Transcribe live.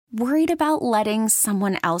Worried about letting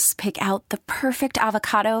someone else pick out the perfect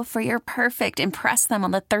avocado for your perfect impress them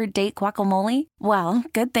on the third date guacamole? Well,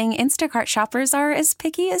 good thing Instacart shoppers are as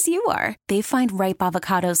picky as you are. They find ripe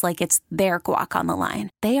avocados like it's their guac on the line.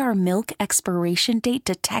 They are milk expiration date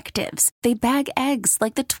detectives. They bag eggs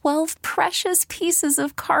like the 12 precious pieces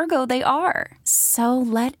of cargo they are. So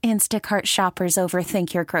let Instacart shoppers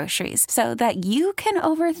overthink your groceries so that you can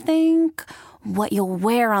overthink what you'll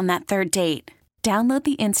wear on that third date. Download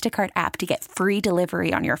the Instacart app to get free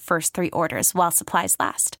delivery on your first 3 orders while supplies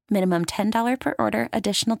last. Minimum $10 per order.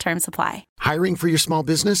 Additional terms apply. Hiring for your small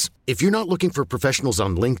business? If you're not looking for professionals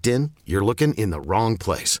on LinkedIn, you're looking in the wrong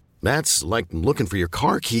place. That's like looking for your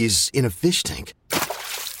car keys in a fish tank.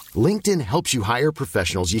 LinkedIn helps you hire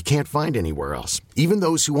professionals you can't find anywhere else, even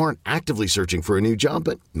those who aren't actively searching for a new job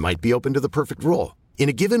but might be open to the perfect role. In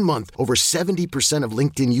a given month, over 70% of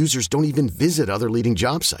LinkedIn users don't even visit other leading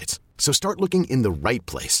job sites. So start looking in the right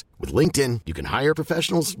place. With LinkedIn, you can hire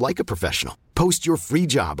professionals like a professional. Post your free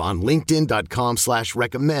job on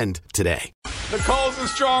linkedin.com/recommend today. Nicole's in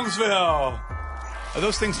Strongsville. Are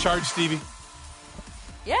those things charged, Stevie?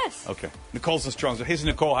 Yes. Okay. Nicole's in Strongsville. Hey,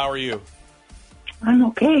 Nicole, how are you? I'm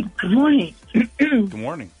okay. Good morning. Good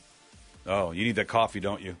morning. Oh, you need that coffee,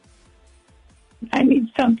 don't you? I need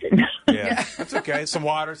something. Yeah, that's okay. Some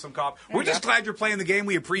water, some coffee. We're just glad you're playing the game.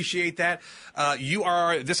 We appreciate that. You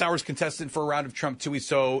are this hour's contestant for a round of Trump Toohey.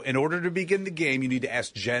 So in order to begin the game, you need to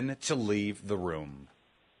ask Jen to leave the room.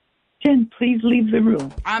 Jen, please leave the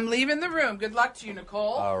room. I'm leaving the room. Good luck to you,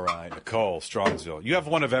 Nicole. All right, Nicole, Strongsville. You have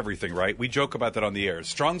one of everything, right? We joke about that on the air.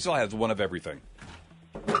 Strongsville has one of everything.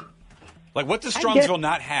 Like, what does Strongsville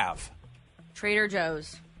not have? Trader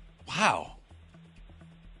Joe's. Wow.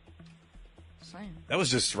 Same. That was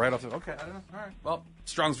just right off the... Okay, I don't know. All right. Well,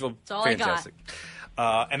 Strongsville, that's all fantastic.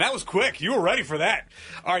 And that was quick. You were ready for that.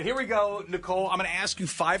 All right, here we go, Nicole. I'm going to ask you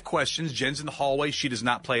 5 questions. Jen's in the hallway. She does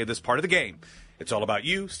not play this part of the game. It's all about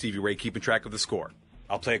you, Stevie Ray, keeping track of the score.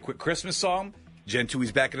 I'll play a quick Christmas song. Jen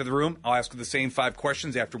Toohey's back into the room. I'll ask her the same 5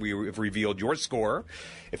 questions after we have revealed your score.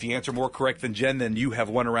 If you answer more correct than Jen, then you have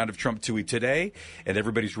won a round of Trump Toohey today, and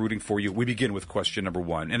everybody's rooting for you. We begin with question number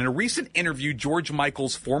 1. And in a recent interview, George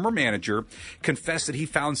Michael's former manager confessed that he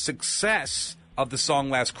found success of the song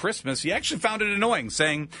Last Christmas. He actually found it annoying,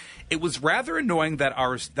 saying it was rather annoying that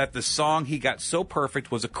the song he got so perfect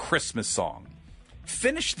was a Christmas song.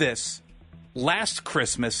 Finish this Last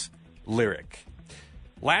Christmas lyric.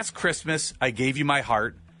 Last Christmas, I gave you my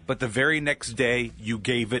heart, but the very next day, you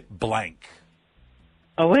gave it blank.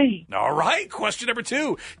 Away. All right, question number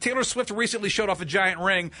 2. Taylor Swift recently showed off a giant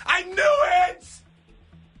ring. I knew it!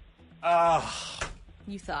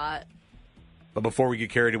 You thought. But before we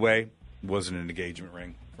get carried away, it wasn't an engagement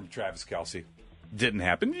ring from Travis Kelce. Didn't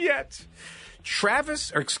happen yet.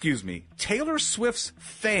 Taylor Swift's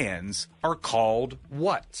fans are called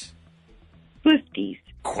what? Swifties.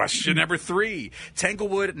 Question number 3.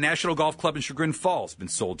 Tanglewood National Golf Club in Chagrin Falls has been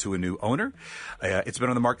sold to a new owner. It's been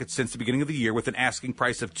on the market since the beginning of the year with an asking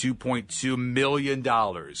price of $2.2 million.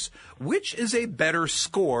 Which is a better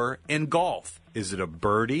score in golf? Is it a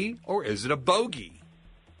birdie or is it a bogey?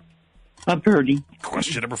 A birdie.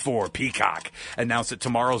 Question number 4. Peacock announced that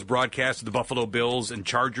tomorrow's broadcast of the Buffalo Bills and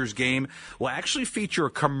Chargers game will actually feature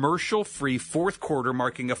a commercial-free fourth quarter,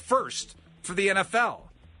 marking a first for the NFL.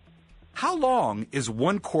 How long is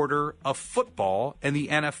one quarter of football in the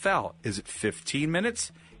NFL? Is it 15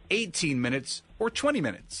 minutes, 18 minutes, or 20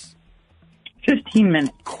 minutes? 15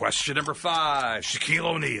 minutes. Question number 5. Shaquille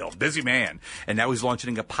O'Neal, busy man, and now he's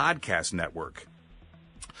launching a podcast network.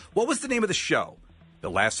 What was the name of the show that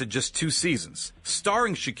lasted just 2 seasons,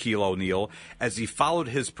 starring Shaquille O'Neal as he followed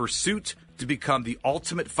his pursuit to become the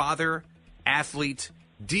ultimate father, athlete,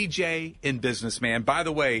 DJ, and businessman? By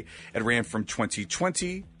the way, it ran from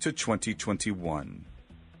 2020 to 2021.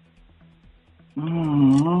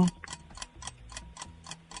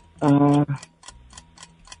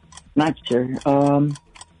 Not sure.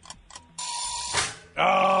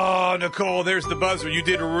 Oh, Nicole, there's the buzzer. You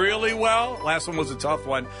did really well. Last one was a tough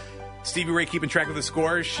one. Stevie Ray keeping track of the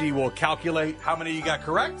scores. She will calculate how many you got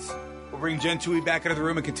correct. We'll bring Jen Toohey back into the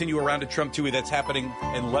room and continue a round of Trump Toohey. That's happening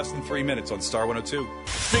in less than 3 minutes on Star 102.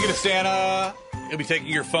 Speaking of Santa, he'll be taking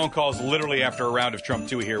your phone calls literally after a round of Trump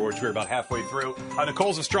Toohey here, which we're about halfway through.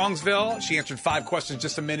 Nicole's in Strongsville. She answered 5 questions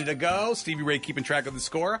just a minute ago. Stevie Ray keeping track of the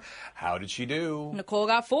score. How did she do? Nicole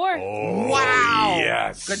got 4. Oh, wow.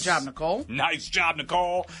 Yes. Good job, Nicole. Nice job,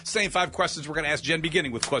 Nicole. Same 5 questions we're going to ask Jen,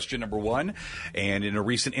 beginning with question number 1. And in a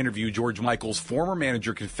recent interview, George Michael's former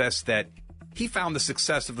manager confessed that he found the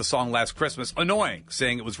success of the song Last Christmas annoying,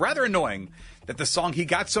 saying it was rather annoying that the song he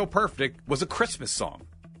got so perfect was a Christmas song.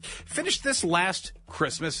 Finish this last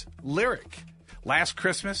Christmas lyric. Last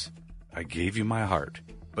Christmas, I gave you my heart.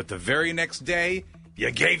 But the very next day, you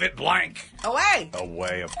gave it blank. Away.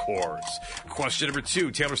 Away, of course. Question number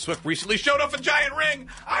 2. Taylor Swift recently showed off a giant ring.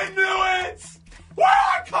 I knew it! Well,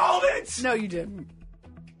 I called it! No, you didn't.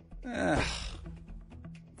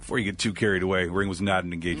 Before you get too carried away, ring was not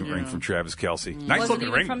an engagement ring from Travis Kelce. Nice Wasn't looking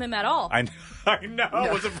even ring. from him at all. I know.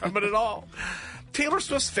 It wasn't from it at all. Taylor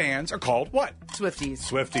Swift's fans are called what? Swifties.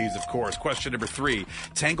 Swifties, of course. Question number 3.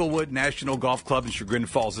 Tanglewood National Golf Club in Chagrin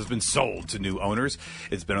Falls has been sold to new owners.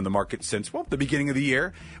 It's been on the market since, the beginning of the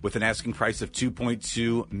year with an asking price of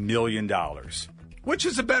 $2.2 million. Which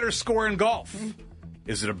is a better score in golf?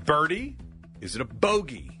 Is it a birdie? Is it a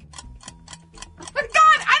bogey? Oh my God,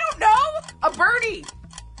 I don't know. A birdie.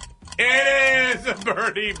 It is a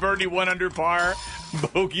birdie. Birdie 1 under par.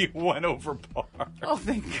 Bogey 1 over par. Oh,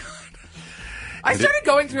 thank God. I started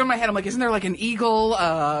going through in my head. I'm like, isn't there like an eagle?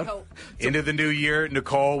 Into the new year,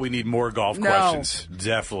 Nicole, we need more golf questions.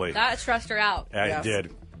 Definitely. That stressed her out. I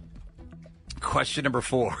did. Question number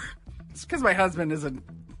 4. It's because my husband is an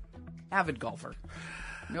avid golfer.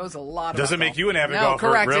 Knows a lot about Doesn't make golf. you an avid No, golfer.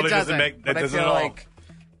 correct. Really it doesn't make that but doesn't I at feel all. like,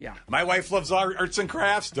 yeah. My wife loves arts and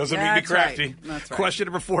crafts. Doesn't make me That's right. crafty. That's right. Question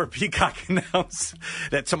number 4. Peacock announced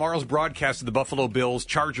that tomorrow's broadcast of the Buffalo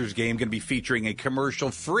Bills-Chargers game going to be featuring a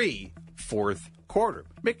commercial-free fourth quarter,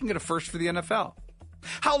 making it a first for the NFL.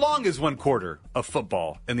 How long is one quarter of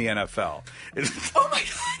football in the NFL? Oh my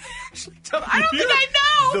God! I don't think I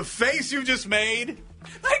know. The face you just made.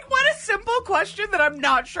 Like, what a simple question that I'm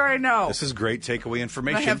not sure I know. This is great takeaway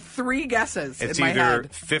information. I have 3 guesses It's in my either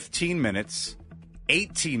head. 15 minutes,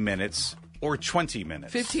 18 minutes, or 20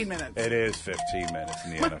 minutes. 15 minutes. It is 15 minutes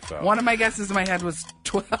in the NFL. One of my guesses in my head was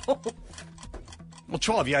 12. Well,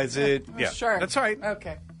 12, yeah, is it? Yeah, Sure. that's all right.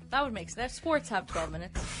 Okay. That would make sense. Sports have 12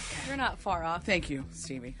 minutes. You're not far off, Thank you,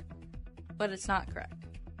 Stevie. but it's not correct.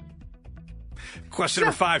 Question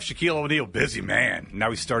number 5, Shaquille O'Neal, busy man. Now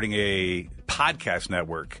he's starting a podcast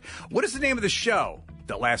network. What is the name of the show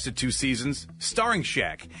that lasted 2 seasons, starring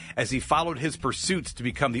Shaq, as he followed his pursuits to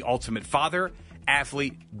become the ultimate father,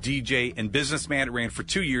 athlete, DJ, and businessman? It ran for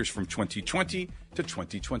 2 years from 2020 to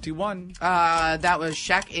 2021. That was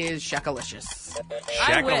Shaq is Shaqalicious.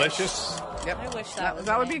 Shaqalicious. Yep. I wish that was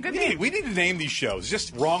That would the be a good We name. need, we need to name these shows.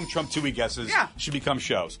 Just wrong Trump Toohey guesses Yeah. should become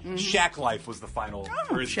shows. Shaq Life was the final.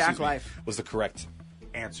 Oh, or, Shaq excuse me, Life. was the correct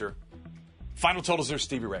answer. Final totals there,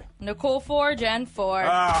 Stevie Ray. Nicole 4, Jen 4.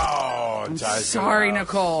 Oh, it ties Sorry, it up.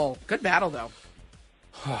 Nicole. Good battle, though.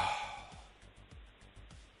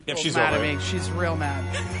 Yep, she's mad over at it. me. She's real mad.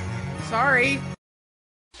 Sorry.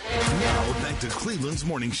 Now back to Cleveland's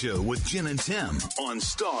Morning Show with Jen and Tim on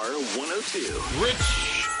Star 102.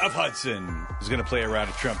 Rich of Hudson is going to play around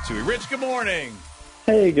a Trump Toohey. Rich, good morning.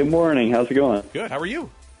 Hey, good morning. How's it going? Good. How are you?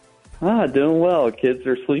 Doing well. Kids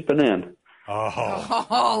are sleeping in. Oh,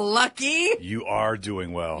 Oh, lucky. you are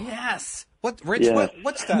doing well. Yes. What, Rich? Yes.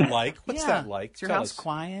 What's that like? What's Yeah. that like? Is your Tell house us.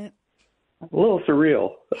 quiet? A little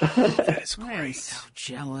surreal. That is I am great, so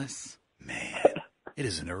jealous. man. It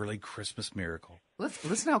is an early Christmas miracle.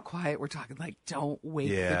 Listen how quiet we're talking. Like, don't wake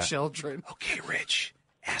Yeah. the children. Okay, Rich.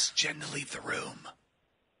 Ask Jen to leave the room.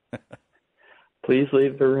 Please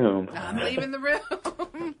leave the room. I'm leaving the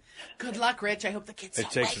room. Good luck, Rich. I hope the kids It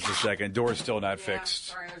don't takes wake us a up. second. Door's still not Yeah, fixed.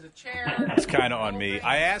 sorry, there's a chair. It's kind of on me.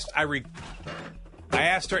 I asked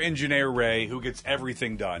our engineer Ray, who gets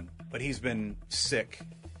everything done, but he's been sick.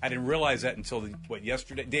 I didn't realize that until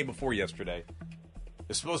day before yesterday.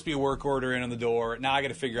 There's supposed to be a work order in on the door. Now I got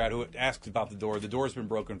to figure out who asked about the door. The door's been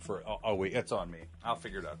broken for. Oh wait, it's on me. I'll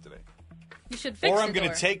figure it out today. You should fix Or the I'm going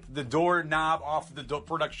door. to take the door knob off the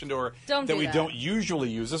production door Don't that do we that. don't usually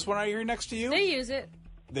use. This one right here next to you. They use it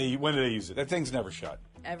When do they use it? That thing's never shut.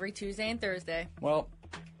 every Tuesday and Thursday. Well,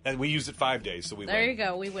 and we use it 5 days, so we There win. you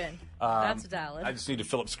go. We win. That's valid. I just need a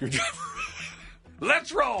Phillips screwdriver.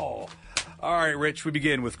 Let's roll. All right, Rich, we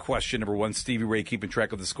begin with question number 1. Stevie Ray keeping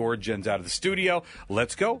track of the score. Jen's out of the studio.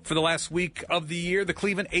 Let's go. For the last week of the year, the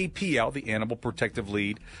Cleveland APL, the Animal Protective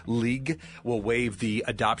League, will waive the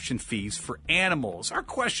adoption fees for animals. Our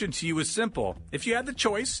question to you is simple. If you had the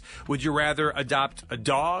choice, would you rather adopt a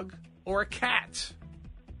dog or a cat?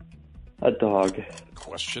 A dog.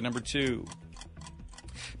 Question number 2.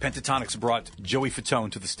 Pentatonix brought Joey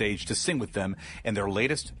Fatone to the stage to sing with them in their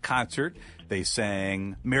latest concert. They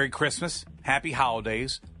sang Merry Christmas, Happy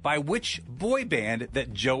Holidays by which boy band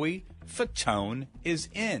that Joey Fatone is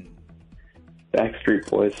in? Backstreet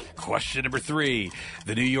Boys. Question number 3.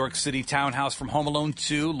 The New York City townhouse from Home Alone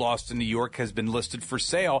 2, Lost in New York, has been listed for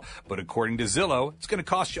sale, but according to Zillow, it's going to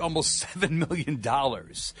cost you almost $7 million.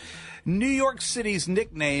 New York City's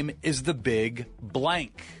nickname is the Big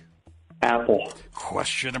Blank. Apple.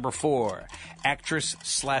 Question number 4.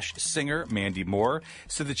 Actress/singer Mandy Moore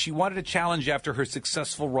said that she wanted a challenge after her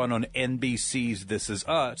successful run on NBC's This Is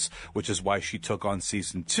Us, which is why she took on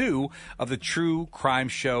season 2 of the true crime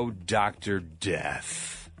show Dr.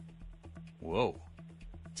 Death. Whoa.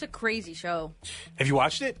 It's a crazy show. Have you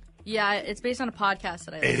watched it? Yeah, it's based on a podcast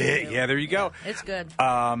that I It listened is. to. Yeah, there you go. It's good.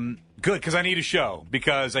 Good, because I need a show,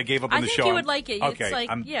 because I gave up on I the think show. you would like it. Okay, It's like,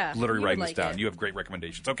 I'm yeah, literally you would writing this like down. it. You have great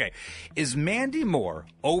recommendations. Okay. Is Mandy Moore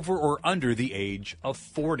over or under the age of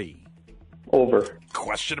 40? Over.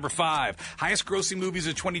 Question number 5. Highest grossing movies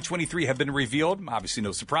of 2023 have been revealed. Obviously,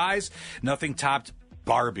 no surprise. Nothing topped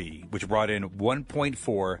Barbie, which brought in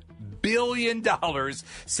 $1.4 billion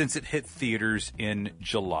since it hit theaters in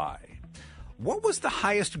July. What was the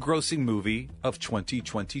highest grossing movie of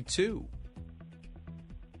 2022?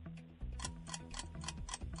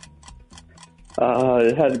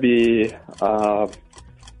 It had to be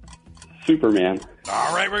Superman.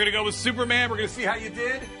 All right, we're going to go with Superman. We're going to see how you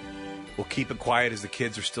did. We'll keep it quiet as the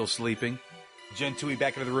kids are still sleeping. Jen Toohey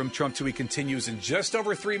back into the room. Trump Toohey continues in just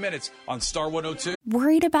over 3 minutes on Star 102.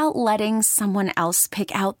 Worried about letting someone else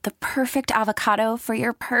pick out the perfect avocado for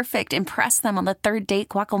your perfect impress them on the third date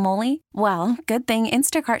guacamole? Well, good thing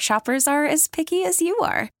Instacart shoppers are as picky as you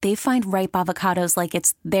are. They find ripe avocados like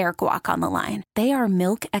it's their guac on the line. They are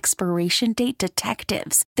milk expiration date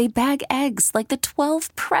detectives. They bag eggs like the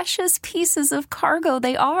 12 precious pieces of cargo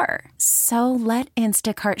they are. So let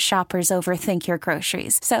Instacart shoppers overthink your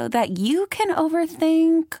groceries so that you can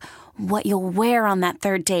overthink what you'll wear on that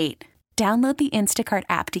third date. Download the Instacart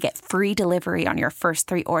app to get free delivery on your first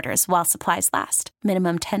 3 orders while supplies last.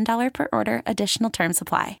 Minimum $10 per order. Additional terms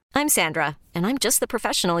apply. I'm Sandra, and I'm just the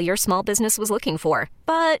professional your small business was looking for.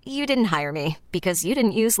 But you didn't hire me because you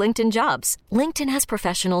didn't use LinkedIn Jobs. LinkedIn has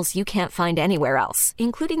professionals you can't find anywhere else,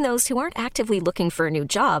 including those who aren't actively looking for a new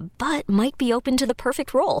job, but might be open to the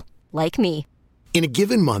perfect role, like me. In a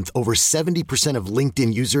given month, over 70% of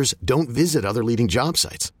LinkedIn users don't visit other leading job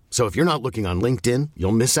sites. So if you're not looking on LinkedIn,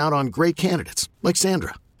 you'll miss out on great candidates like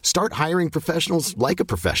Sandra. Start hiring professionals like a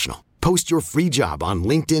professional. Post your free job on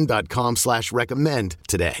linkedin.com/recommend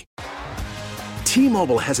today.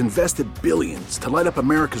 T-Mobile has invested billions to light up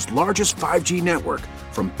America's largest 5G network,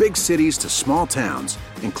 from big cities to small towns,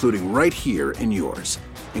 including right here in yours.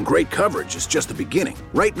 And great coverage is just the beginning.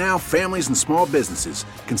 Right now, families and small businesses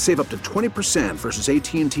can save up to 20% versus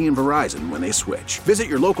AT&T and Verizon when they switch. Visit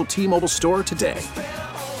your local T-Mobile store today.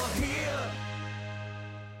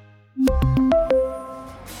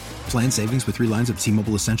 Plan savings with 3 lines of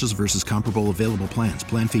T-Mobile Essentials versus comparable available plans.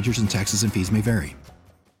 Plan features and taxes and fees may vary.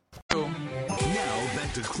 Now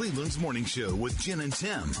back to Cleveland's Morning Show with Jen and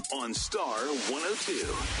Tim on Star 102.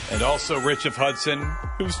 And also Rich of Hudson,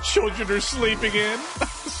 whose children are sleeping in.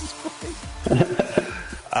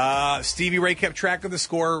 Stevie Ray kept track of the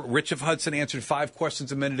score. Rich of Hudson answered 5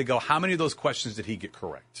 questions a minute ago. How many of those questions did he get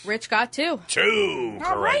correct? Rich got 2. 2 correct.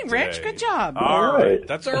 All right, Rich. today. Good job. All right.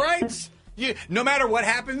 That's all right. No matter what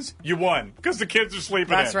happens, you won because the kids are sleeping.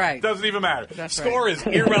 That's right. Doesn't even matter. That's Score right. is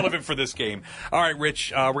irrelevant for this game. All right,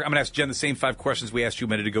 Rich. I'm going to ask Jen the same 5 questions we asked you a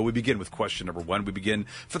minute ago. We begin with question number 1. We begin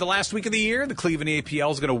for the last week of the year. The Cleveland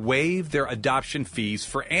APL is going to waive their adoption fees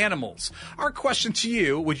for animals. Our question to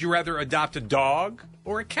you: would you rather adopt a dog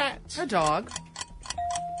or a cat? A dog.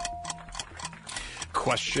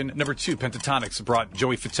 Question number 2. Pentatonix brought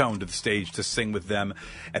Joey Fatone to the stage to sing with them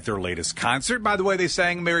at their latest concert. By the way, they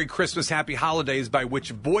sang Merry Christmas, Happy Holidays by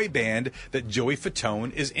which boy band that Joey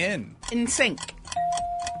Fatone is in? NSYNC.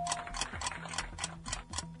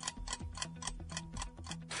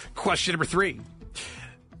 Question number 3.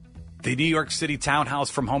 The New York City townhouse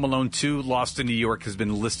from Home Alone 2, Lost in New York, has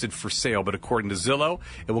been listed for sale, but according to Zillow,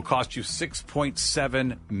 it will cost you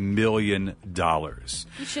 $6.7 million.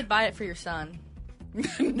 You should buy it for your son.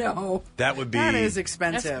 No. That would be... That is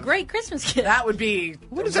expensive. That's a great Christmas gift. That would be...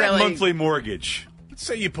 What is really, that monthly mortgage? Let's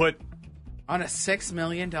say you put... On a $6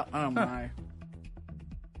 million... Oh, my.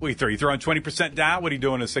 What are you throwing? You throwing 20% down? What are you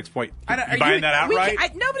doing at 6 point? I don't, You buying that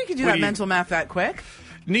outright? Nobody can do What that do you- mental math that quick.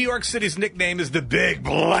 New York City's nickname is the Big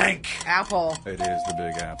Blank. Apple. It is the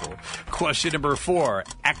Big Apple. Question number 4.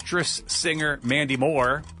 Actress, singer Mandy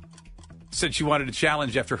Moore said she wanted a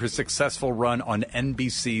challenge after her successful run on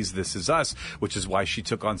NBC's This Is Us, which is why she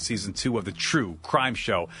took on season 2 of the true crime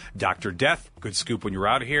show Dr. Death. Good scoop when you're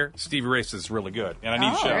out of here. Stevie Ray says it's really good. And I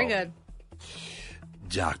need show. Very good.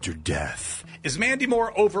 Dr. Death. Is Mandy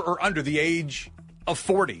Moore over or under the age of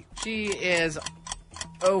 40? She is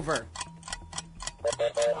over.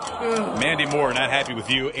 Mandy Moore, not happy with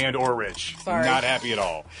you and or Rich. Sorry. Not happy at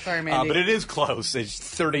all. Sorry, Mandy. But it is close. It's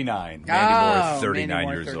 39. Mandy Moore, 39 Mandy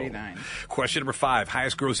Moore, years 39. old. Question number 5.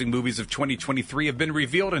 Highest grossing movies of 2023 have been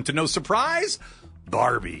revealed, and to no surprise,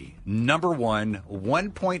 Barbie, number 1,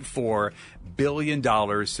 $1.4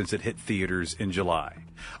 billion since it hit theaters in July.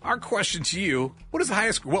 Our question to you, what was the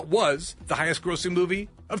highest grossing movie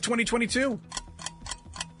of 2022?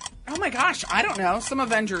 Oh my gosh, I don't know. Some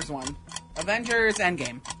Avengers one. Avengers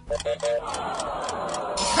Endgame.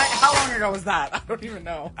 How long ago was that? I don't even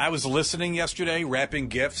know. I was listening yesterday, wrapping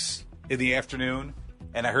gifts in the afternoon,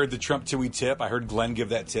 and I heard the Trump Toohey tip. I heard Glenn give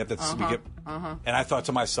that tip. That's and I thought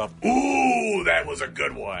to myself, ooh, that was a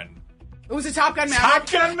good one. It was a Top Gun Maverick. Top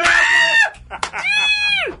Gun Maverick!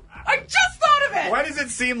 Dude! I just thought of it! Why does it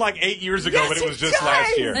seem like 8 years ago, but it was just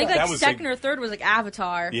last year? I think that was second or third was like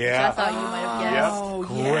Avatar. Yeah. Which I thought you might have guessed. Oh,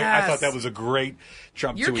 great. yes. I thought that was a great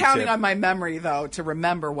Trump You're Toohey counting tip. on my memory, though, to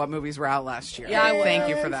remember what movies were out last year. Yeah, I was. Thank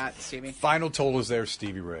you for that, Stevie. Final total is there,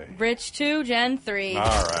 Stevie Ray. Rich 2, Jen 3. All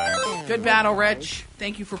right. Good battle, Rich.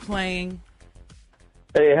 Thank you for playing.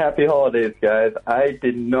 Hey, happy holidays, guys. I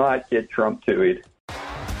did not get Trump Toohey'd.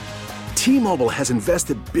 T-Mobile has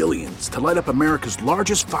invested billions to light up America's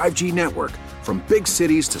largest 5G network, from big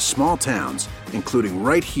cities to small towns, including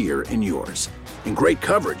right here in yours. And great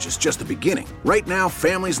coverage is just the beginning. Right now,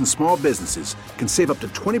 families and small businesses can save up to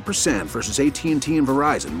 20% versus AT&T and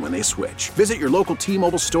Verizon when they switch. Visit your local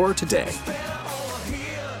T-Mobile store today.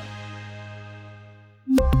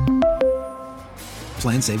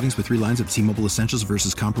 Plan savings with 3 lines of T-Mobile Essentials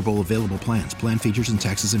versus comparable available plans. Plan features and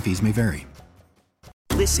taxes and fees may vary.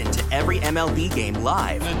 Listen to every MLB game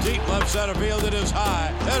live. In the deep left center field, it is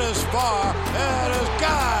high, it is far, it is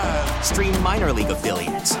gone. Stream minor league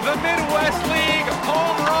affiliates. The Midwest League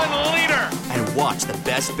home run leader. And watch the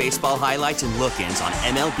best baseball highlights and look-ins on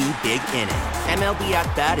MLB Big Inning. MLB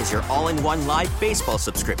At Bat is your all-in-one live baseball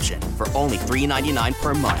subscription for only $3.99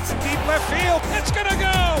 per month. Deep left field, it's gonna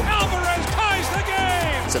go. Alvarez ties the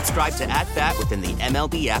game. Subscribe to At Bat within the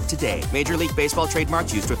MLB app today. Major League Baseball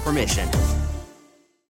trademarks used with permission.